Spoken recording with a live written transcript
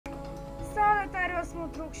eu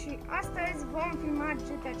Smutruc și astăzi vom filma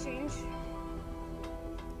GTA 5.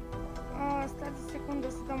 Stați o secundă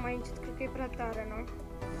să dau mai încet, cred că e prea tare, nu?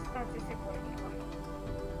 Stați o secundă.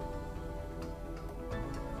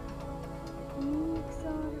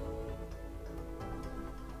 Mixer.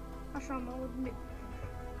 Așa mă aud bine.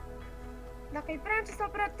 Dacă e prea încet sau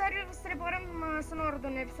prea tare, o să reparăm sonorul de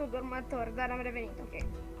un episod următor, dar am revenit, ok.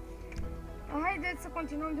 Haideți să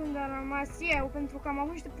continuăm de unde am rămas eu, pentru că am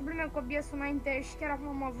avut niște probleme cu OBS-ul înainte și chiar acum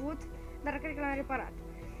am avut, dar cred că l-am reparat.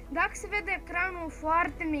 Dacă se vede ecranul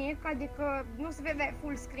foarte mic, adică nu se vede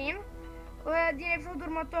full screen, din episodul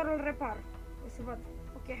următor îl repar. O să văd.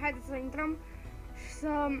 Ok, haideți să intrăm și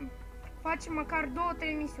să facem măcar 2-3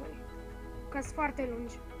 misiuni, că sunt foarte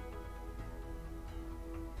lungi.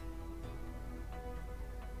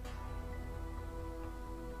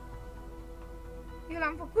 Eu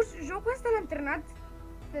l-am făcut, jocul ăsta l-am terminat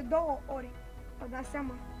de 2 ori, vă dați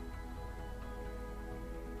seama.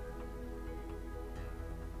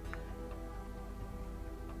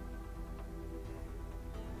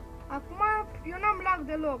 Acum eu n-am lag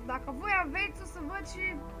deloc, dacă voi aveți o să văd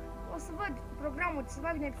și o să văd programul, să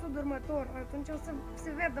fac din episodul următor, atunci o să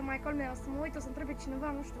se vedă mai calm, o să mă uit, o să întreb pe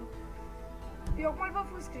cineva, nu știu. Eu acum îl fac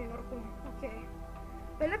full screen oricum, ok.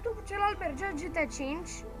 Pe laptopul celălalt mergea GTA 5,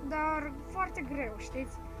 dar foarte greu,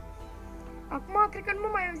 știți? Acum cred că nu mă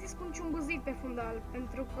mai am zis cu niciun buzit pe fundal,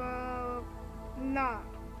 pentru că, na,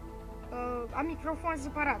 am microfon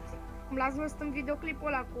separat. Cum l-ați văzut în videoclipul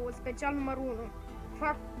ăla cu special numărul 1.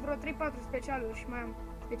 Fac vreo 3-4 specialuri și mai am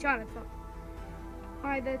speciale, de fapt.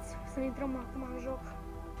 Haideți să intrăm acum în joc.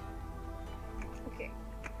 Ok.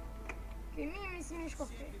 Ok, mie mi se mișcă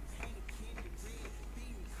ok.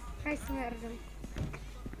 Hai să mergem.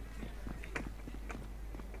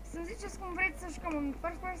 Să-mi ziceți cum vreți să jucăm, în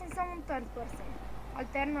first person sau în third person.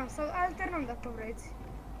 Alternăm, sau alternăm dacă vreți.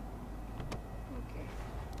 Ok.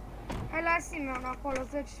 Hai la Simeon acolo,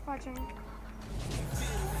 zici ce facem.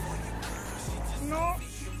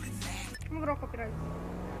 Nu vreau copyright.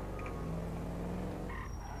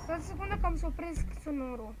 Stați o secundă că am să opresc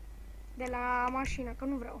sonorul de la mașină, că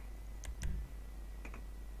nu vreau.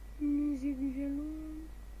 Music violon.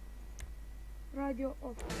 Radio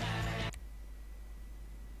off.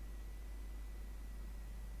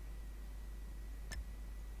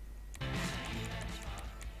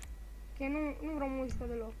 Ok, nu vreau muzică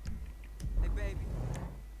deloc.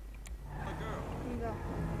 Da.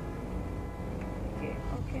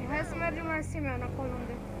 Ok, hai să mergem la Simeon, acolo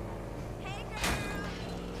unde.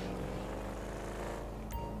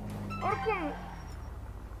 Oricum.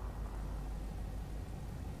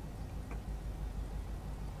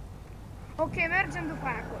 Ok, mergem după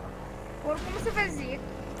aia acolo. Oricum să vă zic,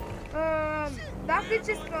 dacă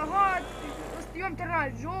ziceți că eu am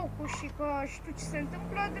terminat jocul și că știu ce se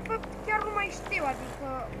întâmplă, de fapt chiar nu mai știu, adică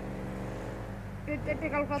pe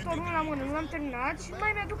calculator nu la mână, nu l-am terminat și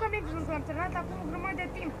mai mi-aduc aminte că l-am terminat acum o grămadă de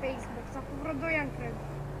timp pe Xbox, acum vreo 2 ani cred,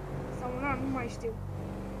 sau un an, nu mai știu.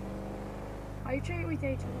 Aici, uite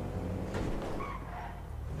aici.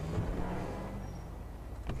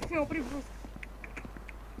 Mi-a oprit brusc.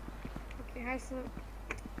 Ok, hai să...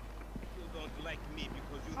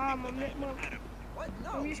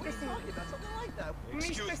 Mă mișcă singur. Mă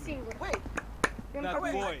mișcă singur. That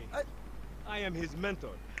boy, I am his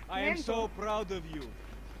mentor. I am so proud of you.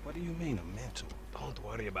 What do you mean, a mentor? Don't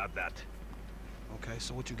worry about that. Okay,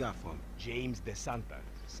 so what you got for him? James DeSanta,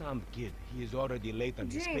 some kid. He is already late on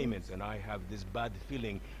his payments, and I have this bad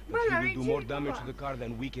feeling that he will do more damage to the car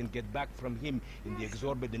than we can get back from him in the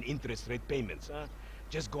exorbitant interest rate payments, huh?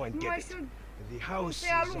 Just go and get it. The house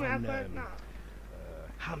is on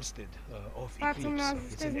Hampstead off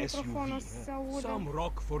Eclipse. It's an SUV. Some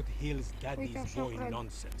Rockford Hills daddy's boy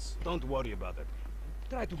nonsense. Don't worry about it.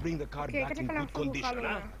 Try to bring the car back in good condition,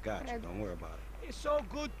 huh? Gotcha, don't worry about it. It's so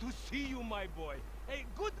good to see you, my boy. Hey,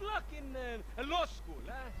 good luck in law school,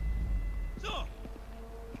 huh? So,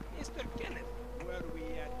 Mr. Kenneth, where are we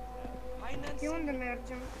at? Finance? E unde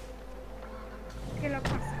mergem? E la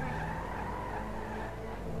casă, hai.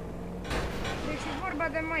 Deci e vorba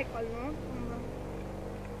de Michael, nu?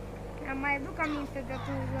 Îmi mai aduc aminte de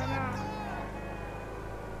atunci, dar na...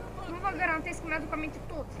 Nu vă garantez că mi-aduc aminte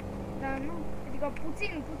tot, dar nu, adică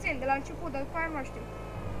puțin, de la început, dar după aia nu mai știu.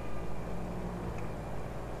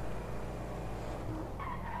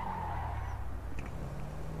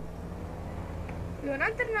 Eu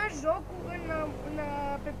n-am terminat jocul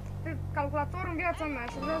pe calculator în viața mea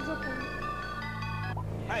și vreau jocul.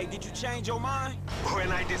 Hey, did you change your mind? When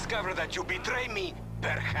I discover that you betray me,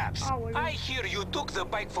 perhaps. I hear you took the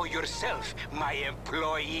bike for yourself, my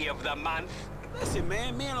employee of the month. Listen,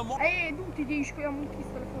 man, me and Lamar... Ei, du-te de aici că eu am închis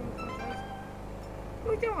telefonul.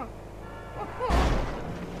 Uite, mă!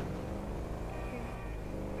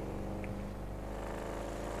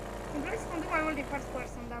 Îmi place să mă duc mai mult de first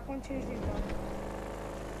person, dar acum 5 din tot.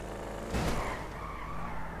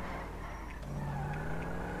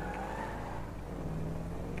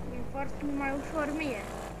 Din first e mai ușor mie.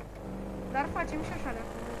 Dar facem și așa de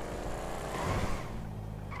acum.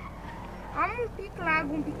 Am un pic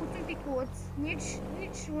lag, un picuț,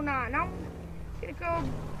 nici una, n-am, cred că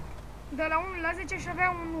de la 1 la 10 și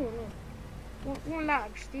avea un lag,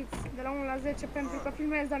 știți? De la 1 la 10 pentru că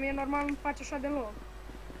filmez, dar mie normal nu face așa deloc.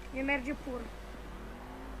 Mie merge pur.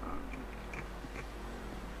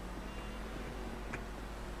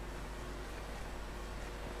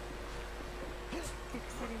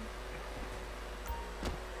 Excelent.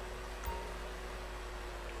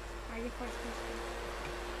 Hai, e foarte mișto.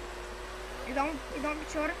 Îi dau un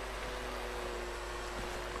picior.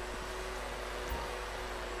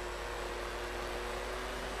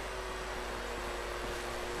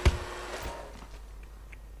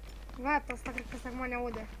 Gata, asta cred că se acum ne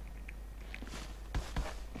aude.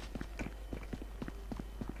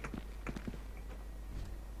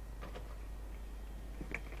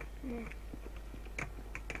 Nu.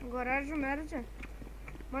 Garajul merge?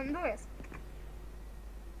 Mă îndoiesc.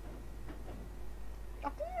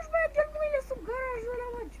 Acum nu-și băiat el mâine sub garajul ăla,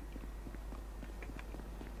 mă.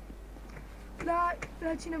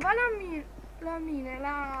 La cineva la mine,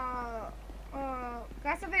 la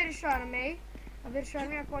casa verișoară mei, la verișoară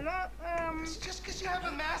mea acolo, It's just because you have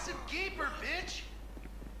a massive gaper, bitch!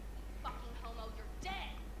 Fucking homo, you're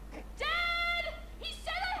dead! Dad! He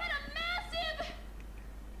said I had a massive...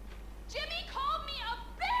 Jimmy called me a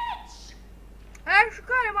bitch! aia și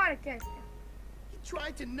care mare chestia. You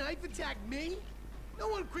tried to knife attack me? No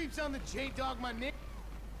one creeps on the J-Dog, my name.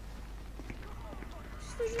 Ce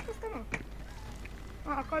să joc asta, mă?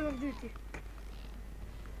 Call of Duty.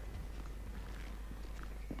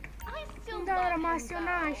 Da, a rămas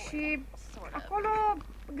Iona și acolo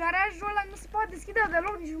garajul ăla nu se poate deschide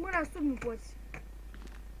deloc, nici mâna sub nu poți.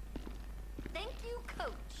 Thank you,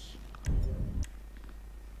 coach.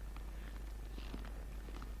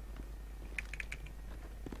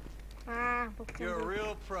 You're a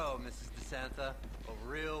real pro, Mrs. DeSanta. A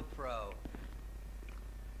real pro.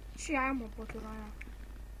 Și aia, mă, pătura aia.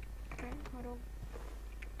 Ok, mă rog.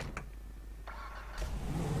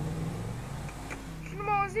 Și nu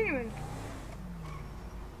m-a auzit nimeni.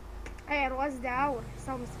 Aia, roazi de aur,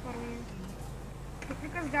 sau mi se pare mie. Eu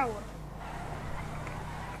cred că-s de aur.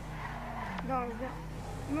 Da, de aur.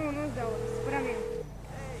 Nu, nu-s de aur, se părea mie.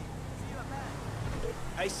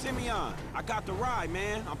 Hey, Simeon, I got the ride,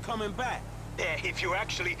 man. I'm coming back. If you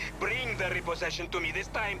actually bring the repossession to me this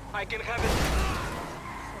time, I can have it.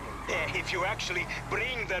 If you actually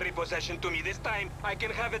bring the repossession to me this time, I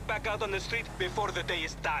can have it back out on the street before the day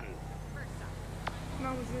is done.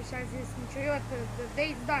 N-am zis și a zis niciodată, the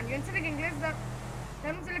day's done. Eu înțeleg engleză,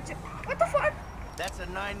 dar nu înțeleg ce... What the fuck? That's a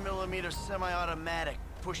 9mm semi-automatic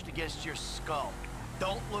pushed against your skull.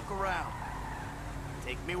 Don't look around.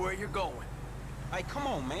 Take me where you're going. Hey, come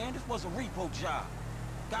on, man. This was a repo job.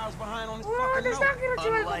 Guy was behind on his Oh, fucking deci note. dacă era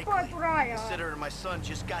ceva cu pătura aia. Considering my son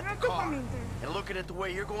just got the car. And looking at the way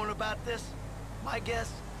you're going about this, my guess,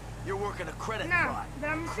 you're working a credit fraud. Dar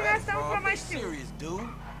la misiunea asta nu prea mai știu. Serious, dude.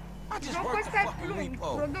 I just Jocul worked ăsta the e fucking lung, repo.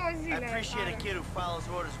 vreo 2 zile. I appreciate a kid who follows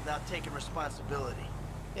orders without taking responsibility.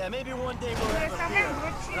 Yeah, maybe one day we'll have a beer,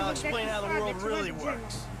 and I'll explain how the world really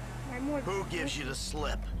works. Who gives you the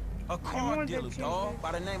slip? A car dealer, dog,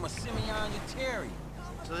 by the name of Simeon Yeteri.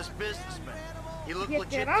 So this businessman, he look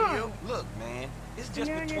legit to you? Look, man, it's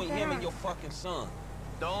just between him and your fucking son.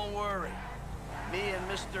 Don't worry. Me and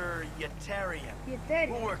Mr. Yetarian,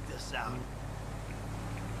 we'll work this out.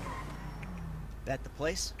 That the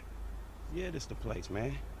place? Yeah, this the place,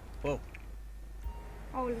 man. Whoa.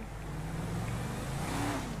 Aoleu.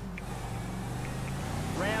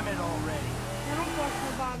 Ram it already. Eu nu pot să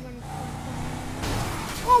bag în...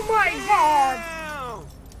 Oh my god!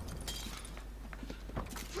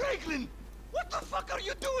 Franklin, what the fuck are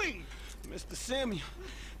you doing? Mr. Simeon,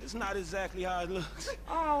 it's not exactly how it looks.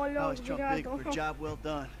 Aoleu, Always jump big for a job well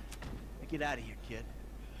done. Now get out of here, kid.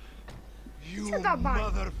 You Ce da bani?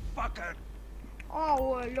 motherfucker!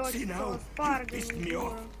 Aoleu, See ce now, o you sparg pissed în me gură.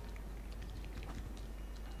 off.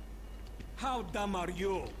 How dumb are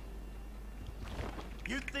you?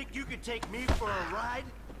 You think you could take me for a ride?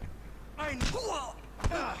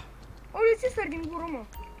 Aoleu, ce sări din gură, mă?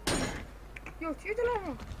 Eu, uite la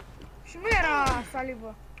mă. Și nu era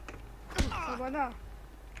salivă. Sau ba da.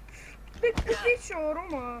 Dă-i piciorul,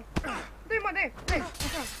 mă. Dă-i, mă, dă-i,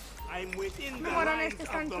 așa. I'm within Nu the mă lines rănește of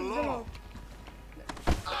the Sanchez law. deloc.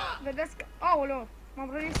 Vedeți că... Aoleu.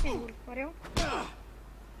 M-am rănit singur, pare-o?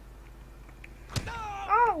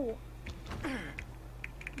 Au!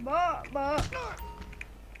 Bă!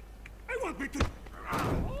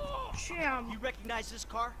 Ce am? You recognize this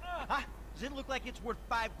car? Huh? Does it look like it's worth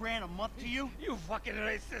 $5 grand a month to you? You fucking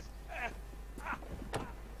racist!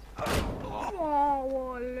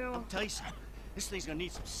 Aoleu! I'll tell you something. This thing's gonna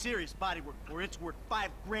need some serious body work before it's worth $5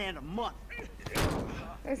 grand a month.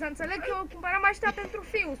 Trebuie să înțeleg că eu cumpăram mașina pentru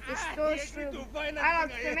fiul și aia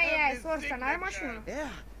femeia aia, sorsa, n-are mașină.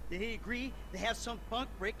 Yeah, did he agree to have some punk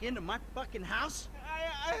break into my fucking house?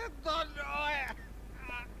 I don't know.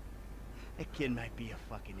 That kid might be a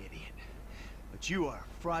fucking idiot, but you are a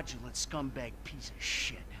fraudulent scumbag piece of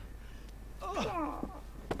shit. Oh.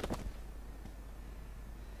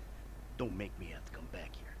 Don't make me have to come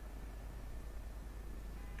back here.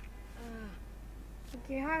 Ok,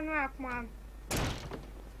 hai noi acum.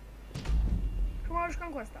 Cum mă jucăm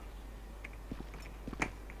cu ăsta?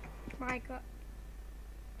 Maică.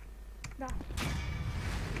 Da.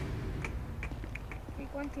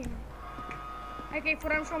 Ok, continuă. Hai că-i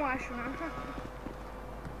furăm și o mașină.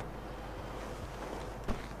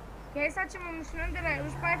 Ok, hai să facem o misiune de la el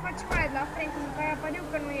și pe aia facem aia de la Franklin, că aia pariu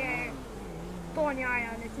că nu e Tonia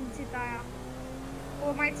aia, nesimțită aia. O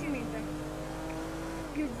mai țin minte.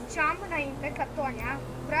 Eu ziceam înainte că Tonia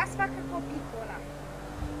vrea să facă copii cu ăla.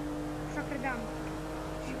 Așa credeam.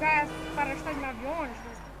 Și că aia s-a parașutat din avion și de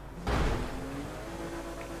asta.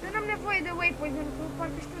 Eu n-am nevoie de waypoint, pentru că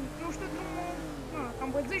parcă nu știu drumul. Că am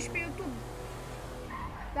văzut și pe YouTube.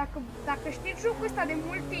 Dacă știți jocul ăsta de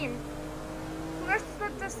mult timp, cunoașteți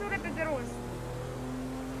tot trăsăm repede roz.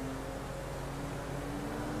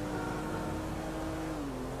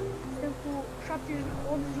 Suntem cu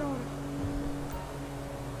 70-80 la oră.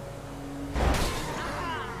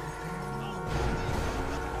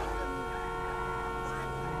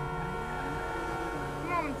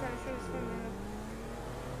 Nu am înțeles ce o să fie.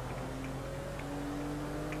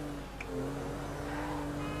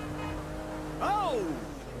 Oh!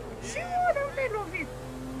 Și de unde ai lovit?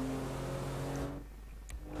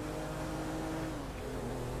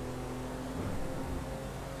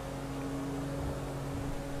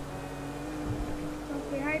 Ok,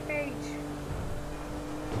 hai pe aici.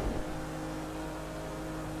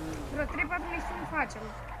 Vreo 3-4 misiuni facem.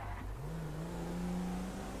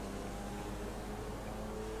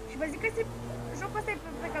 Și vă zic că jocul ăsta e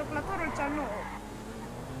pe calculatorul cel nou.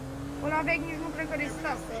 Ăla vechi nici nu cred că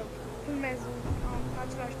rezista să filmez în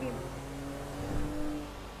același timp.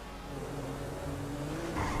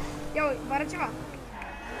 Ia uite, vă arăt ceva.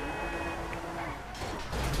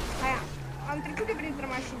 Aia, am trecut de printre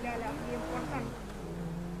mașinile alea, e important.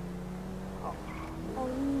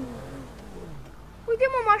 Uite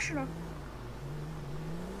mă, mașină.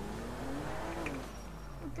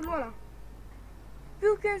 Uite-l ăla.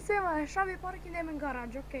 You can say my Shabby parking them in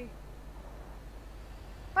garage, ok.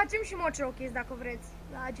 Facem și mod showcase dacă vreți.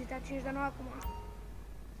 La GTA 5, dar nu acum.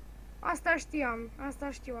 Asta știam,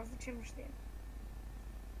 asta știu, asta ce nu știe.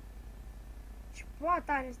 Și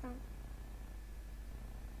poate are asta.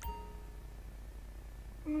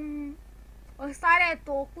 Ăsta are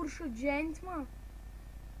tocuri și genți, mă.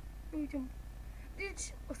 Uite-mă.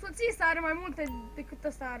 Deci, soția sa are mai multe decât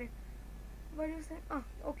ăsta are. Ah,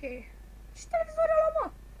 ok. Și televizorul ăla,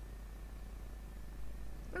 mă?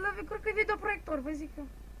 Ăla, cred că e videoproiector, vă zic eu.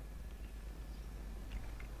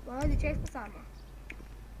 Bă, de ce ai spus arma?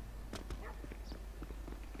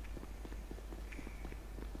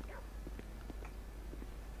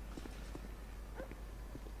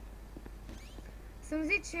 Să-mi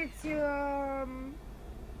ziceți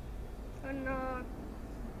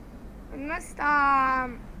în ăsta...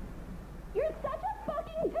 You're such a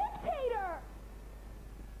fucking dictator!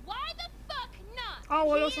 Why the fuck not?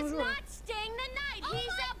 Aoleu, He is not staying the night.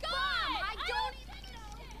 He's a bum. I don't even know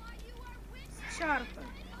why you are with him. Ceartă.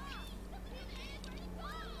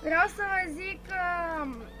 Vreau să vă zic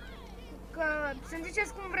că să-mi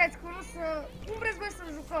ziceți cum vreți, cum vreți voi să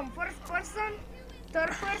jucăm, first person,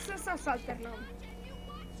 third person sau să alternăm.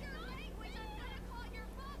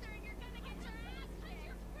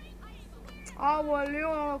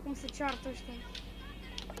 Aoleu, cum se ceartă ăștia.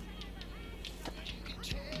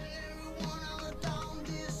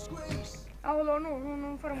 Aoleu,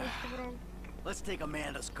 nu, fără muzică, vreau. Let's take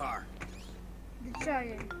Amanda's car. De ce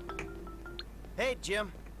e? Hey,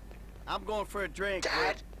 Jim. I'm going for a drink.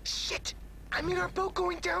 Dad! Shit! I'm in our boat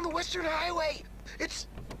going down the Western Highway! It's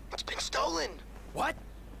been stolen! What?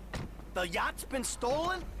 The yacht's been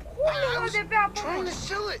stolen? I was trying to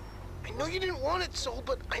sell it! I know you didn't want it sold,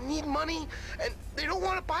 but I need money, and they don't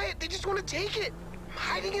want to buy it, they just want to take it! I'm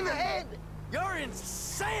hiding in the head! You're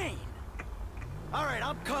insane! All right,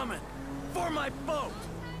 I'm coming. For my boat.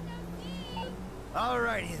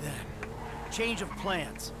 Alrighty then. Change of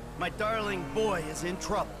plans. My darling boy is in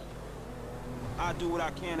trouble. I'll do what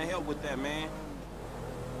I can to help with that, man.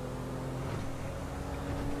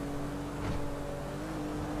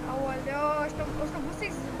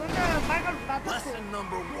 Lesson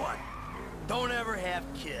number 1. Don't ever have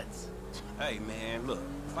kids. Hey, man, look.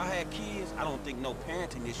 If I had kids, I don't think no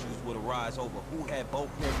parenting issues would arise over who had both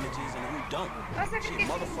privileges and who don't. Shit,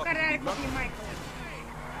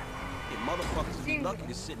 motherfuckers be lucky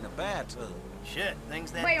to sit in a bathtub. Shit,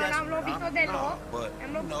 things that Băi, eu n-am desperate, lovit-o huh? deloc. But,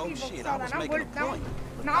 Am lovit shit, I boxada, was n-am making a point.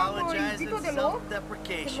 Apologize lovit-o and deloc.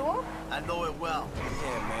 self-deprecation. Deloc. I know it well.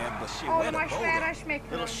 Yeah, man, but shit, Oh, where the numai și aia era boat?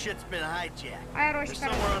 șmecheră. Little shit's been hijacked. Aia They're roșie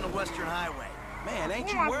care... somewhere on the Western Highway. Man, ain't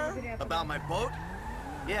Cum you a worried? făcut ea? About my boat?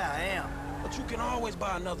 Yeah, I am. But you can always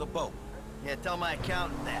buy another boat. Yeah, tell my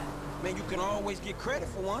accountant that. Man, you can always get credit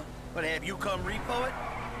for one. But have you come repo it?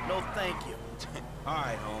 No, thank you. All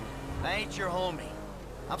right, homie. I ain't your homie.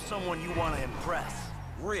 I'm someone you want to impress.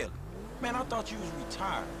 Really? Man, I thought you was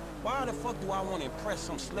retired. Why the fuck do I want to impress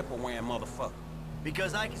some slipper-wearing motherfucker?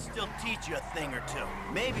 Because I can still teach you a thing or two.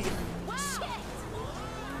 Maybe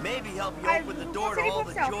help you open the door to all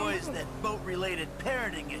the joys that boat-related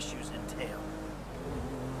parenting issues entail.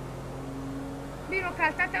 Bine, că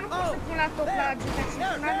astea nu pot să pun la top la agitație,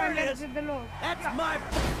 n-ar mai merge deloc. That's my...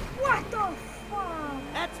 What the fuck?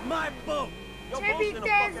 That's my boat! Ce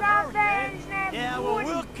viteză aveți, nebuni? Yeah, well,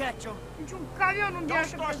 we'll catch them. Niciun camion nu-mi Don't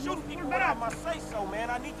așa start pe shooting people fulberat. without my say-so, man.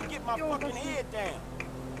 I need to get my fucking head down.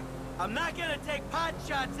 I'm not gonna take pot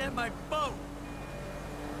shots at my boat.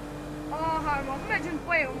 Oh, hai mă, mergem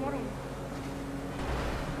pe ei, omorâm.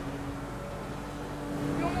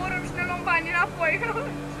 Eu omorâm și ne luăm banii înapoi. Și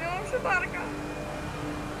ne luăm și barca.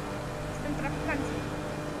 Suntem traficanți.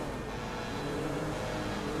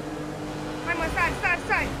 Hai mă, sari, sari,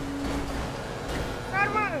 sari. Sar,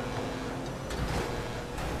 mă!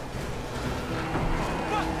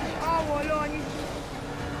 Aoleo, nici...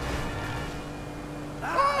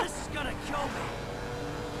 This is gonna kill me.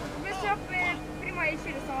 Vreau să iau pe prima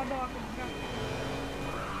ieșire sau a doua, când vreau.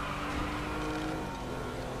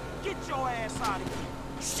 Get your ass out of here.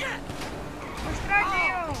 Shit! Își trage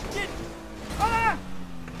eu! Ăla!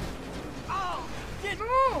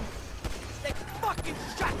 Nu! They fucking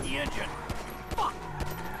shot the engine! Fuck!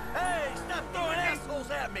 Hey, stop throwing assholes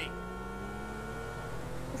at me!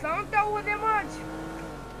 Să nu te aude, maci!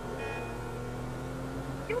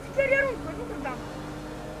 E ofițerii aruncă, nu credeam.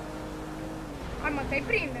 Hai mă, te-ai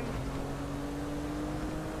prinde, mă.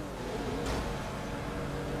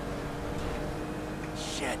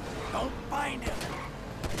 Shit! Don't find him!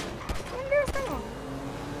 Unde e ăsta, mă?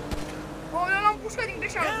 Oh, eu l-am pușcat din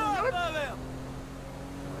greșeală, Get văzut? off of him!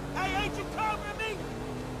 Hey, ain't you covering me?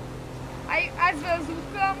 Ați văzut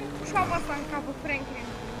că am pușcat pe ăsta în capul Franklin.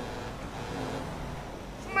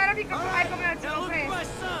 Sunt mai rapid că ai că mi-a ținut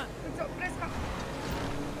opresc. Îți opresc ca...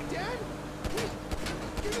 Dad? Wait,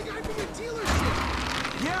 you're the guy from the dealership!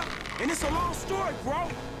 Yeah, and it's a long story, bro.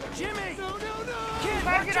 Jimmy! No, no, no! Kid,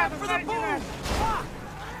 watch out for the boom! Fuck!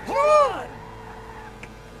 Hold on!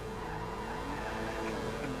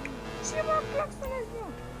 Ce mă claxonezi, mă?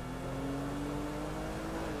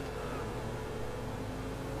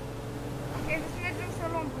 Ok, deci mergem să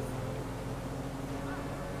luăm pe ăsta.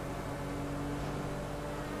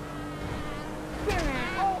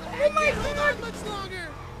 Oh my god! Much longer!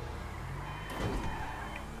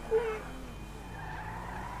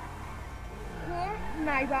 Cum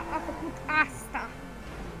naiba a făcut asta?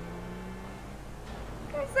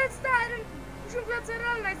 Cum să-ți stai și în viața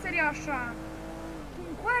reală n-ai sări așa?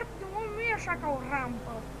 Un corp de om nu e așa ca o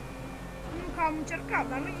rampă. Nu că am încercat,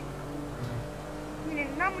 dar nu-i... Bine,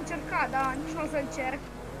 n-am încercat, dar nici nu o să încerc.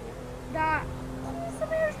 Dar cum să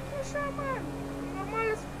mergi așa, mă? Normal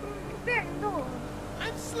sunt putere în două.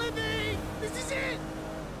 I'm slipping! This is it!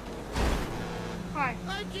 Hai.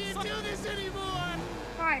 I can't do this anymore!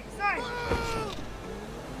 Hai, stai! Oh!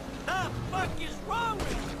 The fuck is wrong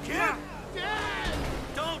with you, kid? Dad!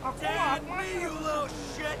 Don't dad me, you little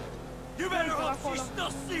shit! You better hope she's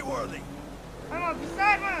still seaworthy! Hai mă,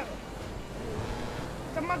 pisar, mă!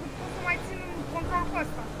 Să mă duc să mai țin control cu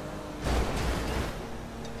ăsta.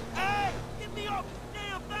 Hey, get me off the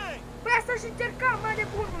damn thing! Păi asta și încercam, mă, de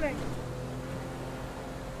bunule!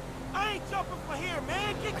 I ain't jumping for here,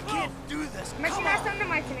 man! Get close! I can't do this! Mașina asta nu ne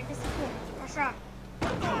mai ține, că se pun. Așa.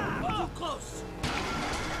 Too close!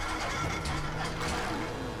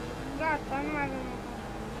 Gata, nu mai avem măcar.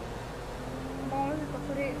 M-am auzit că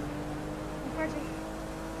furezi. Îmi face...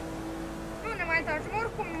 Nu ne mai întoarcem,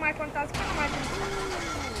 oricum nu mai contați, că nu mai țin.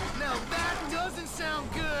 Now that doesn't sound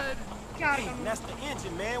good! Hey, that's the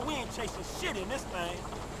engine, man. We ain't chasing shit in this thing.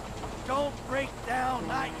 Don't break down,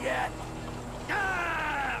 not yet.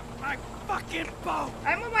 Ah, my fucking boat.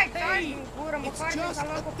 Hai mă mai taci Hey, din gură, mă it's faci just să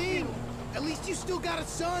luăm a thing. copilul. At least you still got a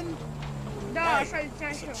son. Da, Hey, așa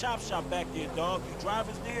ziceam și it's a eu. chop shop back there, dog. You drive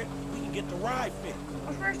us there, we can get the ride fixed.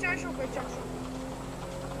 Așa știam și eu că e chop shop.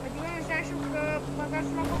 Adică nu știam și eu că băgați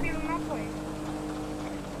să luăm copilul înapoi.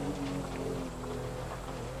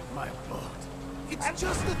 My boat. It's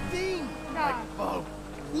just a thing. Da. My boat.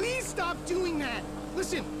 Please stop doing that.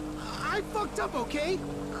 Listen, I fucked up, okay?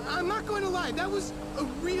 I'm not going to lie. That was a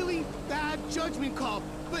really bad judgment call.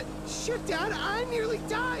 But shit, Dad, I nearly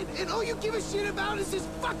died, and all you give a shit about is this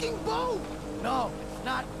fucking boat. No, it's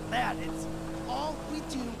not that. It's All we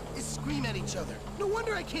do is scream at each other. No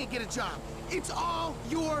wonder I can't get a job. It's all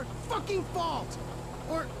your fucking fault.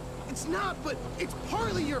 Or it's not, but it's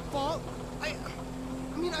partly your fault.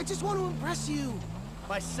 I mean, I just want to impress you.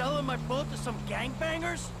 by selling my boat to some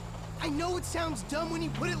gangbangers. I know it sounds dumb when you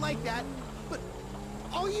put it like that, but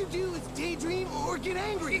all you do is daydream or get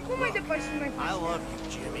angry. Și cum îi depășim noi? I love you,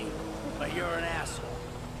 Jimmy, but you're an asshole.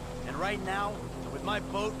 And right now, with my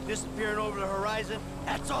boat disappearing over the horizon,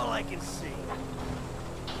 that's all I can see.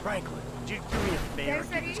 Franklin, would you do me a favor?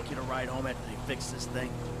 Give this kid a ride home after they fix this thing.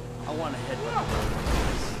 I want to head back.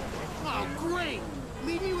 Oh, great!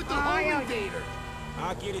 Leave me with the home invader.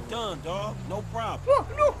 I'll get it done, dog. No problem. Oh,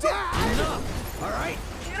 nu! Dad! Enough! All right?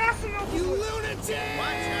 Era să mi-o You făcut. lunatic!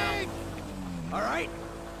 Watch out! All right?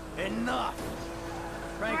 Enough!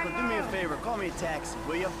 Franklin, do me a favor. Call me a taxi,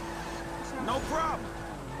 will you? No problem.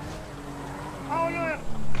 Aoleu,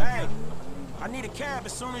 Hey, I need a cab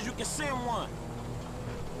as soon as you can send one.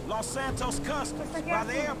 Los Santos Customs, by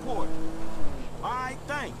the airport. All right,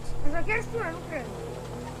 thanks. asta chiar sună, nu cred.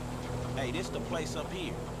 Hey, this the place up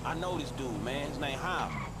here. I know this dude, man. His name Hal.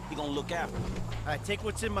 He gonna look after me. All right, take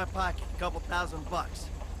what's in my pocket. A couple $1,000.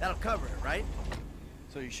 That'll cover it, right?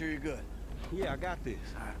 So you sure you're good? Yeah, I got this.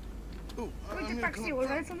 Uite taxiul,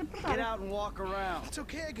 vrei să ne Get purtăm. out and walk around. It's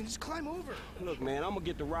okay, I can just climb over. Look, man, I'm gonna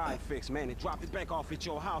get the ride fixed, man, and drop it back off at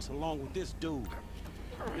your house along with this dude.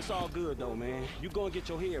 It's all good, though, man. You gonna get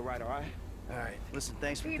your head right, all right? All right, listen,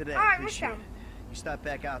 thanks for today. Ah, Appreciate nu it. You stop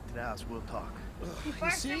back out to the house, we'll talk. You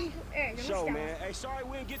see? Eu nu Show, știam. man. Hey, sorry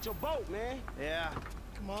we didn't get your boat, man. Yeah.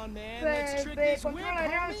 Come on, man. Let's trick Pe this whip, control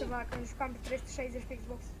era homie. ceva când jucam pe 360 pe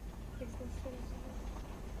Xbox.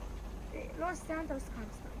 Los Santos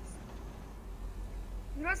Customs.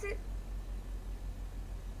 Vreau să...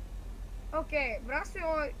 Ok, vreau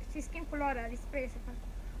să-i schimb culoarea display să fac.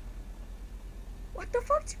 What the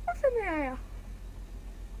fuck? Ce mă femeia aia?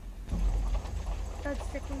 Dați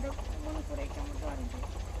secundă, mă nu urechea, mă doare întâi.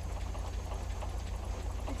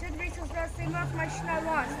 De ce vrei să-i luați mașina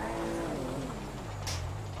voastră?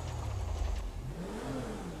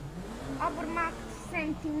 Abermac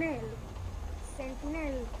Sentinel.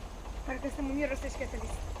 Sentinel. Parcă se mă mirosește că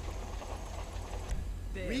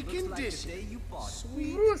Recondition.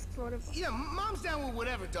 Sweet. brusc, fără. Yeah, mom's down with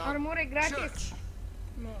whatever, dog. Armure gratis. Church.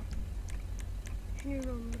 Nu. Și nici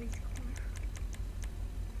nu risc.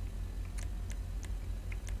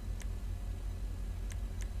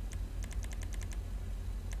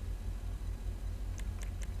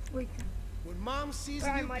 Uite. When mom sees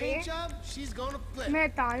a new paint job, she's gonna flip.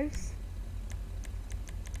 Metals.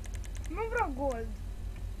 Nu vreau gold.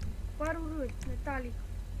 Par urât, metalic.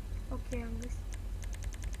 Ok, am găsit.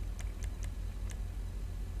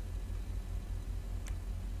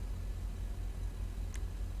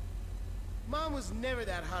 Mom was never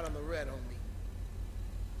that hot on the red, homie.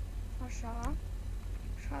 Așa.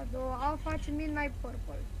 Și a doua face Midnight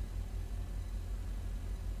Purple.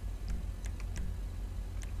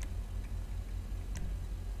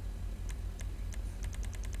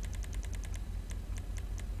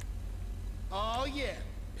 Oh yeah,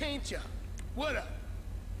 paint job. What up?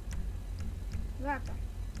 Gata.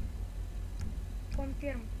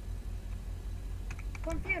 Confirm.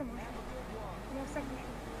 Confirmă. Nu să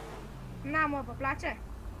n-am, mă, vă place?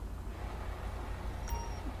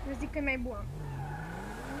 Eu zic că e mai bun.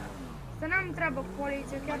 Să n-am treabă cu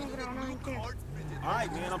poliția, chiar nu vreau, n-am chef. All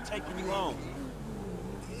right, man, I'm taking you home.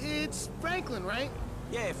 It's Franklin, right?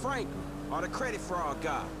 Yeah, Franklin, or the credit fraud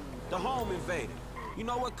guy, the home invader. You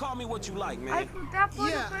know what? Call me what you like, Ai man. putea pune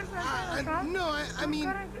Yeah, pe ăsta? no, I mean,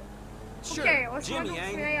 sure, Ok, o să mă duc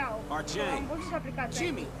să iau. or James. Am văzut aplicația.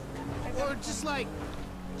 Jimmy, or just like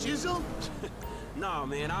Jizzle. Nah,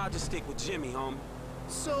 man, I'll just stick with Jimmy, homie.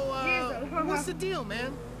 So, Jizzle. what's the deal,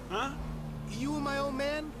 man? Huh? You and my old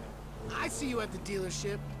man? I see you at the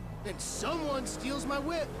dealership, and someone steals my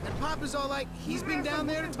whip, and Papa's all like, he's been down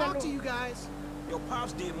there to talk to you guys. Your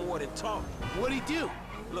pops did more than talk. What'd he do?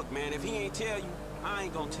 Look, man, if he ain't tell you, I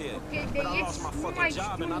ain't gonna tell you. Okay, But I lost my fucking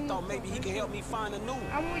job and I thought maybe he could help me find a new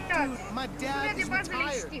one. Am uitat. Dude, my dad is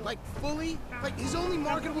retired. Like, fully. Like, his only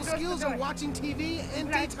marketable skills are watching TV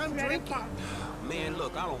and daytime drinking. Man,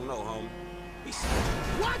 look, I don't know, homie.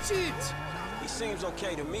 Watch it! He seems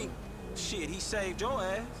okay to me. Shit, he saved your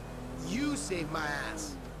ass. You saved my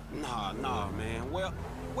ass. Nah, man.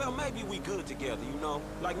 Well, maybe we good together, you know?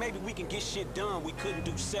 Like, maybe we can get shit done we couldn't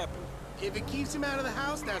do separate. If it keeps him out of the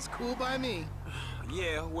house, that's cool by me.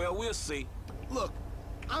 Yeah, well, we'll see. Look,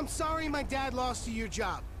 I'm sorry my dad lost you your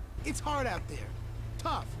job. It's hard out there.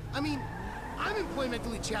 Tough. I mean, I'm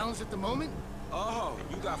employmentally challenged at the moment. Oh,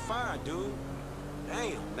 you got fired, dude.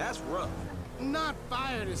 Damn, that's rough. Not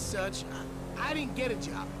fired as such. I didn't get a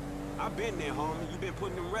job. I've been there, homie. You've been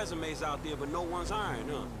putting them resumes out there, but no one's hiring,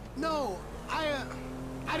 huh? No,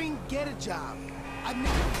 I didn't get a job. I've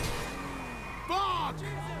never... Fuck!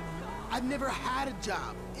 I've never had a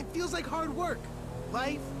job. It feels like hard work.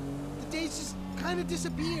 Life, the days just kind of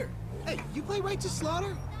disappear. Hey, you play Right to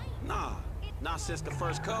Slaughter? Nah, not since the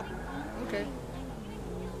first couple. Okay.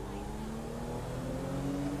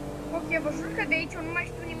 Ok, vă jur că de aici eu nu mai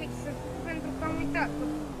știu nimic să fiu pentru că am uitat.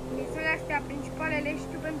 Misiunile astea principale le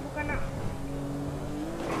știu pentru că n-am.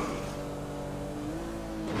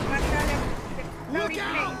 Look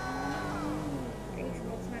out!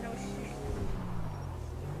 Xbox mereu și știu.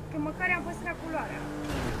 Că măcar am păstrat culoarea.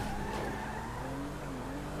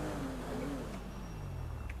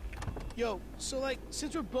 Yo, so like,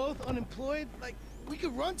 since we're both unemployed, like, we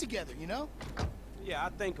could run together, you know? Yeah, I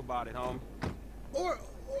think about it, homie. Or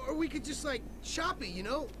we could just like shop it, you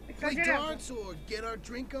know? Play darts or get our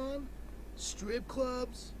drink on. Strip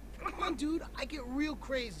clubs. Come on, dude, I get real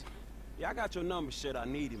crazy. Yeah, I got your number, shit. I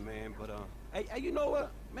need it, man. But hey, you know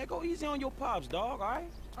what? Man, go easy on your pops, dog. All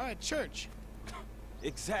right? All right, church.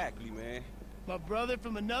 Exactly, man. My brother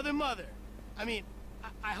from another mother. I mean,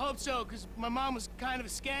 I hope so, because my mom was kind of a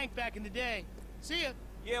skank back in the day. See ya.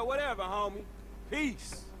 Yeah, whatever, homie.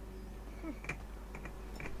 Peace.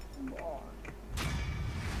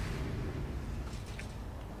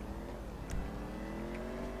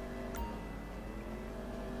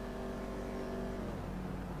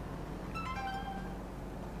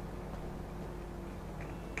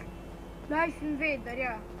 Dai și Invader,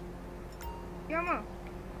 ia. Ia, mă.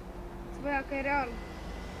 Să vă ia că e real.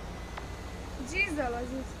 Diesel a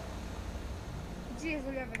zis.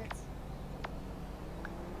 Diesel, ia vedeți.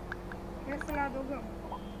 Hai să-l adăugăm.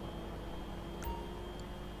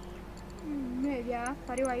 Media,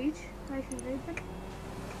 pariu aici. Dai și Invader.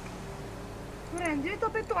 Randy, uite-o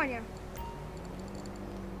pe Tonia.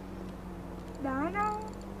 Da.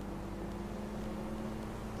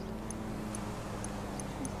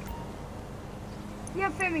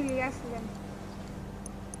 Ia family, ia să vedem.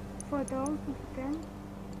 Photo, nu putem.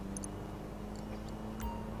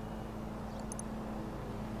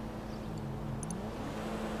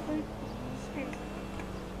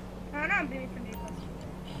 N-am primit family post.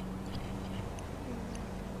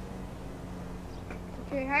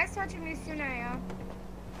 Ok, hai să facem misiunea aia.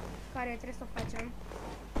 Care trebuie să o facem.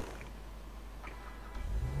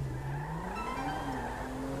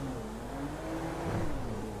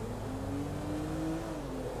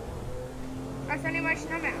 Asta nu-i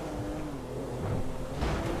mașina mea.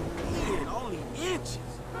 Man, only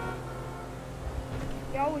inches.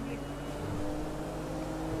 E Audi.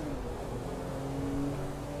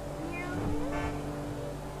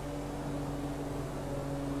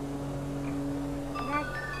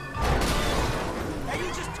 Hey, you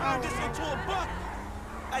just turned this into a buck.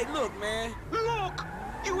 Hey, look, man. Look!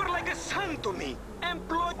 You were like a son to me.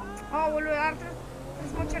 Employed. Aoleu, ar trebui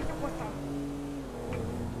să mă certe cu ăsta.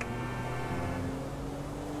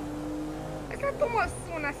 Asta tu mă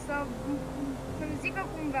sună să-mi zică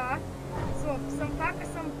cumva, să-mi facă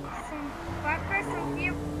să-mi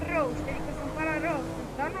fie rău, știi? Adică să-mi pară rău,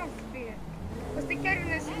 dar nu să fie. Ăsta e chiar un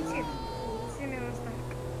nesfințit, semenul ăsta.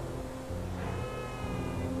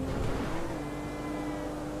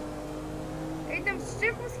 Ei, dăm,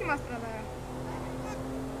 știi cum schimba strada aia?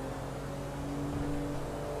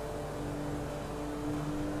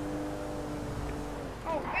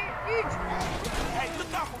 Oh, aici! Hey,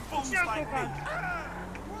 look out for fools like me.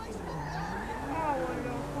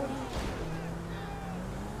 Aoleu, fugi.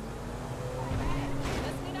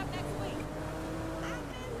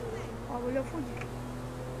 Aoleu, fugi.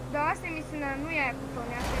 Da, asta e misiunea, nu e aia cu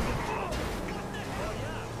Tonya, asta e bine.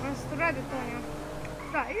 M-am săturat de Tonya.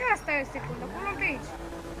 Da, ia asta e o secundă, pun-o pe aici.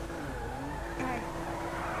 Hai.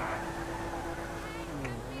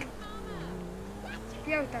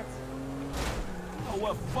 Ia uitați. Oh,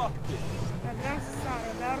 well, fuck this. Dar vreau să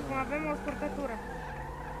sară, dar oricum avem o scurtătură.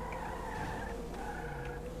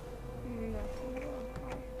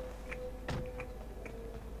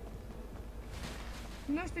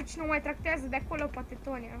 Nu știu cine o mai tractează de acolo, poate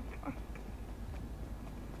Tonia.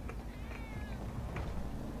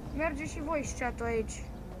 Merge și voi și chat-ul aici.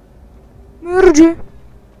 Merge!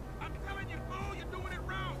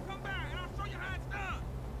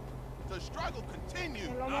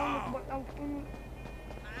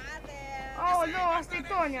 Oh, no, asta e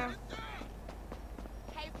Tonia.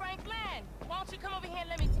 Hey, Franklin, why don't you come over here and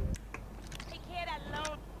let me take care of that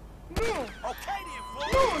loan? Nu!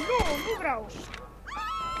 Nu vreau!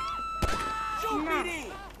 Na,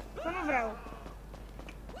 că nu vreau.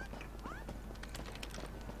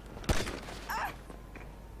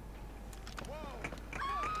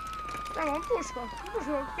 Stai, mă, împușcă,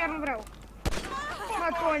 chiar nu vreau.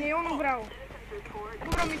 Mă, Tony, eu nu vreau. Nu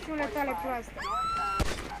vreau misiunile tale proaste.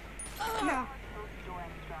 Da.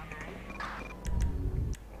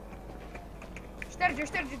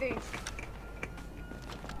 Șterge de aici.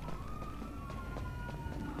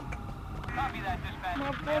 M-a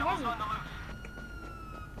văzut.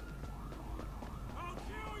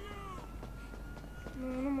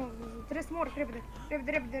 Nu m-a văzut. Trebuie să mor,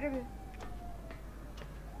 repede.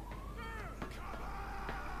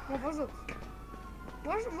 M-a văzut.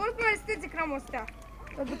 Vor să mai steți ecranul ăsta.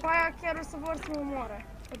 Dar după aia chiar o să vor să mă omoare.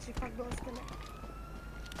 După ce fac 2 stele.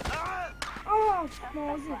 Oh, m-a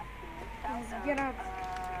auzit. M-a zgherat.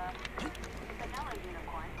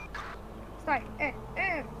 Stai,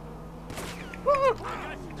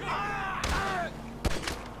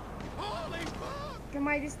 Că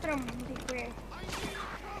mai distrăm un pic cu ei.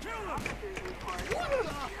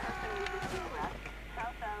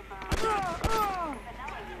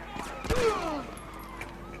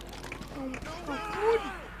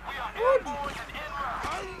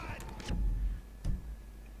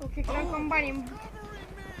 Ok, cream că-mi banii.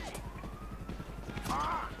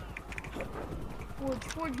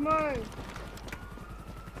 Fugi, măi!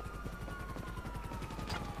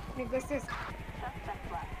 Ne găsesc.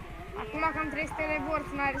 Acum că am 3 stele vor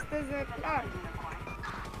să mă aresteze, clar.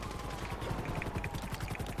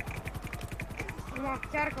 Acum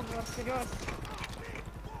chiar că vor, serios.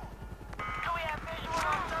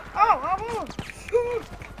 Oh!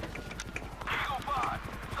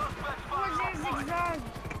 Fugi zigzag!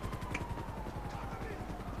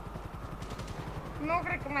 Nu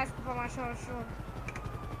cred că mai scăpăm așa ușor.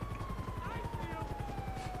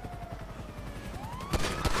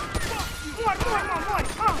 Mor!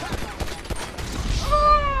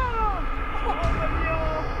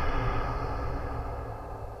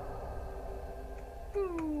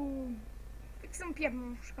 Fix să-mi pierd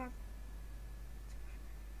mușcat.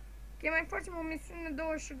 Ok, mai facem o misiune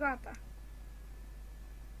 2 și gata.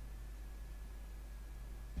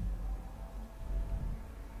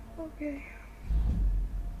 Ok.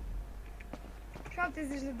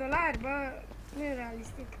 $70, bă, nu e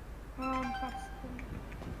realistic. Am 4 secunde.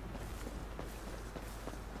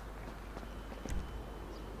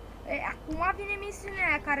 Acum vine misiunea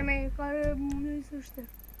aia care mi se șterg.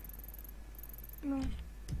 Nu.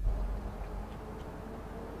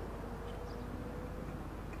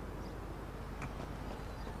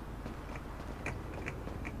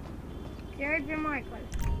 Ok, hai pe Michael.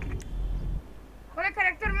 Ăla e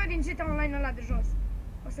caracterul meu din GTA Online ăla de jos.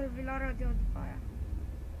 O să-l vi-l arăt eu după aia.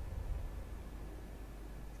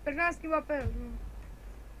 Sper că n-am schimbat pe el, nu.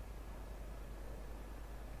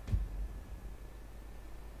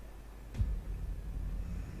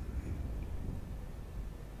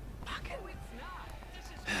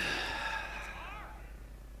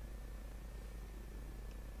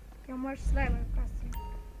 I-am mers slime în casă.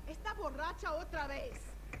 Esta borracha otra vez.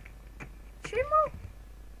 Ce, mă?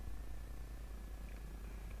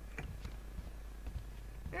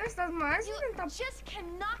 You just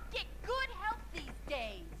cannot get good help these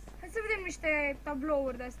days. Hai să vedem niște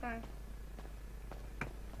tablouri de astea.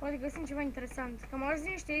 Poate găsim ceva interesant. Că am auzit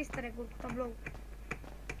niște easter egg-uri cu tablou.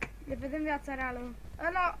 Le vedem viața reală.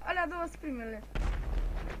 Alea două sunt primele.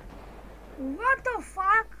 What the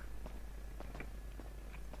fuck?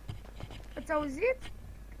 Ați auzit?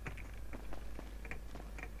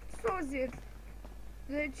 S-a auzit.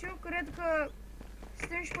 Deci eu cred că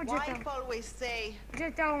suntem și pe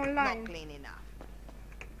GTA Online.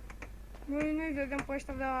 Nu-i vedem pe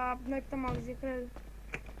ăștia, dar noi putem auzi, cred.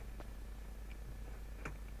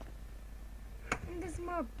 Unde-s,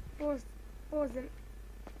 mă, pozele?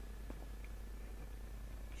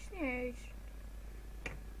 Cine e aici?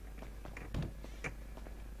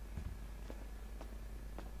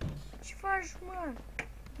 Ce faci, mă?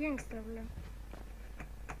 Gangsterule.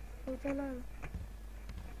 Uite la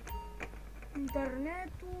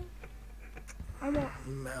internetul. Hai, mă.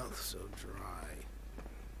 Mouth so dry.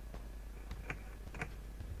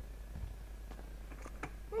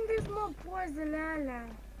 Unde-s mă pozele alea?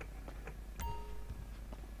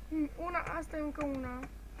 Una, asta e încă una.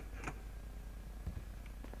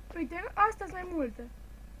 Uite, astea sunt mai multe.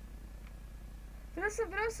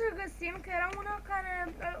 Vreau să găsim, că era una care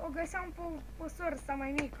o găseam pe sursa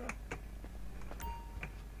mai mică.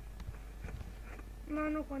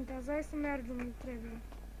 Nu contează, hai să mergem, nu trebuie.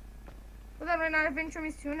 Bă, dar noi n-avem nicio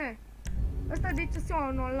misiune. Asta de ce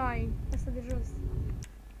în online, asta de jos.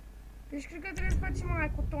 Deci cred că trebuie să facem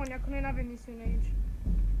mai cu Tonia, că noi n-avem misiune aici.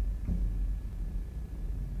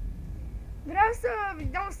 Vreau să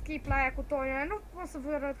dau skip la aia cu Tonia, nu pot să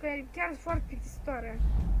vă arăt, că e chiar foarte plictisitoare.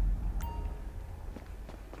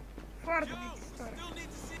 Foarte plictisitoare.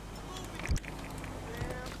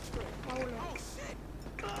 Aoleu.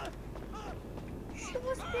 Și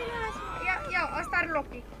vă speriați, mă. Ia, asta are loc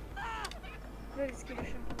pic. Vă deschid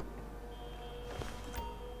așa.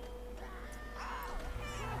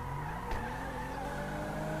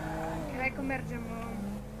 Hai că mergem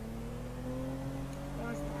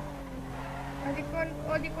asta.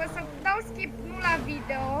 Adică o să dau skip nu la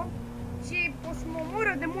video, ci o să mă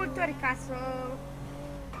omoră de multe ori ca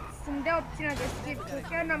să-mi dea opțiunea de skip, că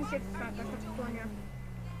chiar n-am chefat asta cu Tonia.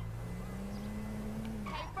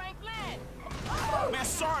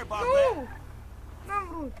 Nu! N-am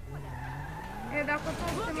vrut. E, dacă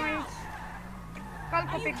toți suntem aici,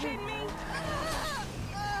 calcă pe gând.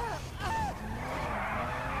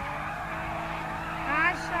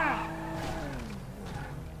 Așa.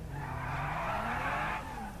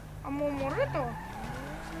 Am omorât-o?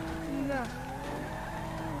 Da.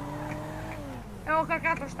 E-o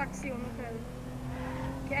căcat-o și taxiul, nu cred.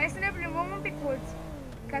 Ok, hai să ne plimbăm un picuț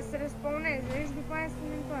ca să se respawneze și după aia să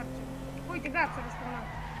ne întoarcem. Uite, gata, s-a respawnat.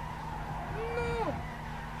 Nu!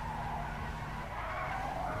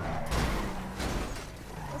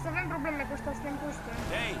 O să avem probleme cu ăștia să ne împuște.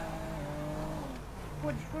 Hey!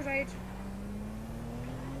 Fugi aici.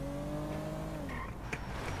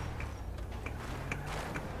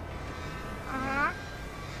 Aha.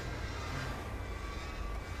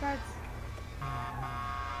 Stați.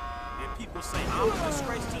 And people say I'm a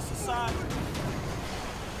disgrace to society.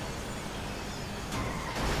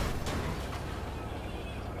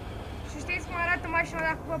 Și știți cum arată mașina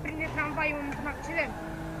dacă vă prinde tramvaiul într-un accident?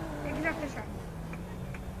 Exact așa.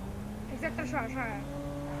 Exact așa, așa.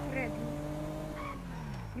 Cred.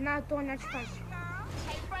 Na, Tonia, ce faci?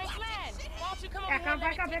 Hey, Franklin, why don't you come over Ia, here and let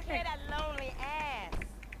me cam take care of that lonely ass?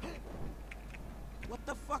 What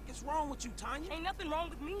the fuck is wrong with you, Tanya? Ain't nothing wrong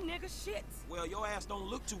with me, nigga. Shit. Well, your ass don't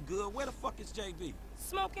look too good. Where the fuck is JB?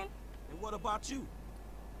 Smoking. And what about you?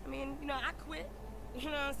 I mean, you know, I quit. You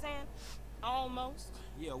know what I'm saying? Almost.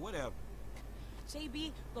 Yeah, whatever. JB,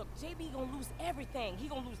 look, JB gonna lose everything. He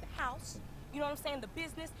gonna lose the house. You know what I'm saying? The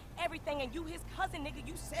business, everything. And you his cousin, nigga.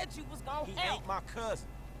 You said you was gonna He help. ain't my cousin.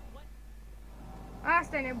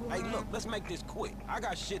 Asta e nebună. Hey, look, let's make this quick. I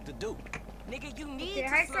got shit to do. Nigga, you need Ok, to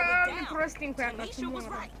hai slow să it ne down. prostim cu ea ca să Tanisha was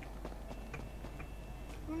moară. right.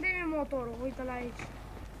 Unde-i motorul? Uite-l aici.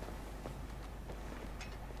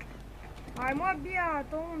 Hai mă,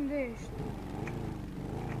 biată, unde ești?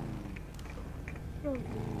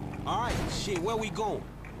 All right, shit, where we going?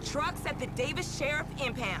 Trucks at the Davis Sheriff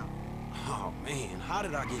Impound. Oh, man, how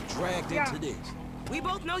did I get dragged into this? We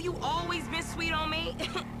both know you always been sweet on me.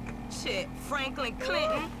 Shit, Franklin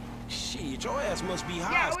Clinton. Shit, your ass must be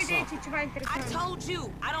high Ia, or uite aici something. e ceva I interesant. told you,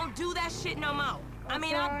 I don't do that shit no more. I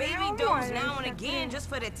mean, I baby Okay, dose yeah, now and yeah, again yeah. just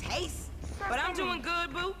for the taste. But I'm doing good,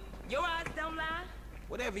 boo. Your eyes don't lie.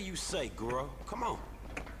 Whatever you say, girl. Come on.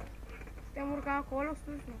 Putem urca acolo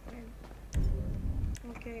sus? Nu cred.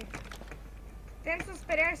 Ok. Putem să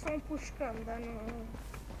speriam să o împușcăm, dar nu...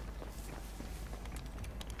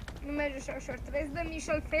 Nu merge așa ușor. Trebuie să dăm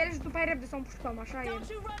niște fel și după aia repede să o împușcăm, așa e. Don't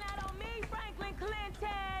you run out on me, Franklin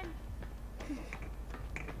Clinton!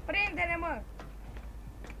 Prinde-ne, mă!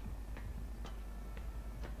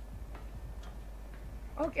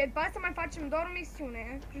 Ok, după asta mai facem doar o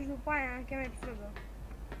misiune și după aia încheiem episodul.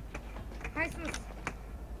 Hai sus!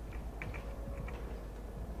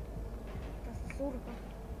 Ca să se urcă.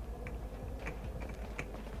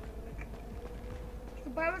 Și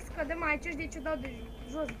după aia o să cădem aici și de ce dau de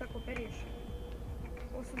jos de pe acoperiș.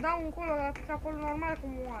 O să dau încolo, dar cred că acolo normal cum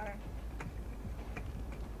moare.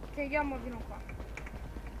 Ok, ia mă, vino cu apă.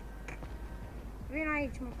 Vin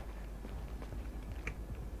aici, mă.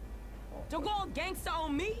 Don't go all gangsta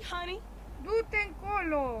on me, honey. Du-te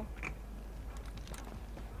încolo!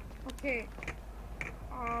 Ok.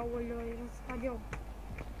 Aoleu, e răscat eu.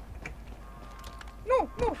 Nu,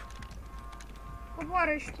 nu!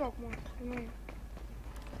 Coboară și toc, mă. Nu e.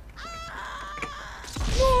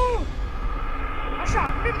 Nu! Așa,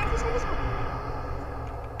 repede, mușcă, mușcă!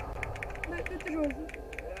 Dă-te jos.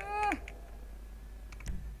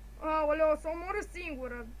 Aoleu, s-o omorâ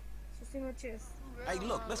singură. S-o sinucis. Hey,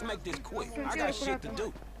 look, let's make this quick. I got shit to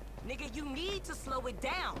do. Nigga, you need to slow it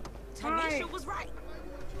down. Tanisha was right.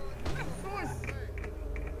 Sus.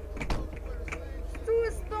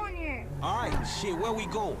 Sus, Tony. All right, shit, where we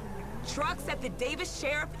go? Trucks at the Davis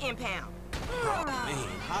Sheriff Impound. Oh, man,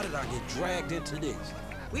 how did I get dragged into this?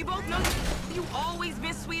 We both know you always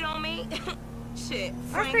been sweet on me. Shit,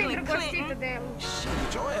 Franklin Clinton.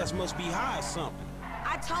 Shit, your ass must be high or something.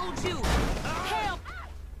 I told you. Hell.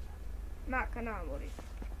 Na, că n-am murit.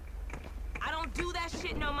 I don't do that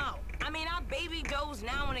shit no more. I mean, I baby doze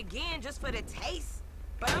now and again just for the taste.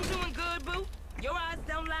 But I'm doing good, boo. Your eyes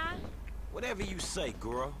don't lie. Whatever you say,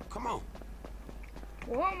 girl. Come on.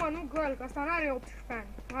 O, mă, nu girl, că asta n-are 18 ani.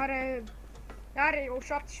 Are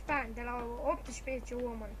 17 ani, de la 18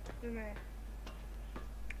 woman, femeie.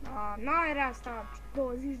 N-are asta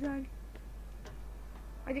 20 de ani.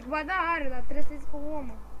 Adică, ba da, are, dar trebuie să zic o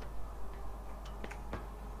woman.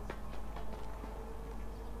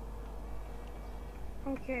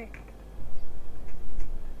 Ok.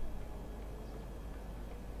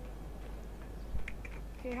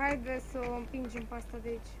 Ok, haide să o împingem pe asta de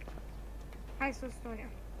aici. Hai sus, Tonia.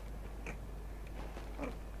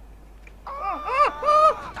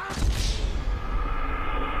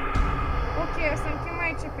 Ok, o să închem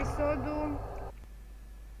aici episodul.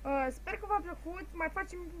 Sper că v-a plăcut. Mai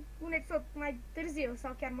facem un episod mai târziu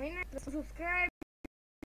sau chiar mâine. Să subscribe.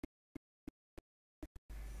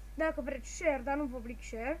 Dacă vreți share, dar nu vă oblic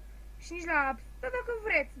share. Și nici la dar dacă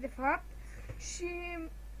vreți, de fapt. Și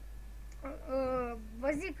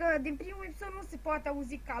vă zic că din primul episod nu se poate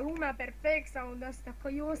auzi ca lumea perfect sau de asta, că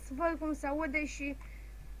eu o să văd cum se aude și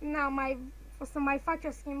o să mai fac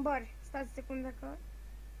eu schimbări. Stați o secundă că...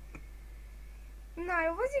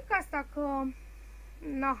 eu vă zic asta că...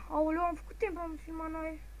 aoleu, am făcut timp, am filmat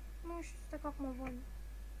noi. Nu știu, stai că acum văd.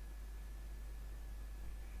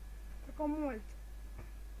 Cred că mult.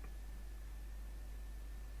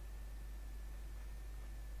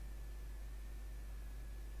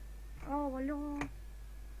 Aoleu.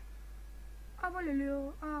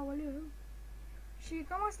 Și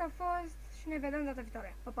cam asta a fost și ne vedem data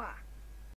viitoare. Pa, pa!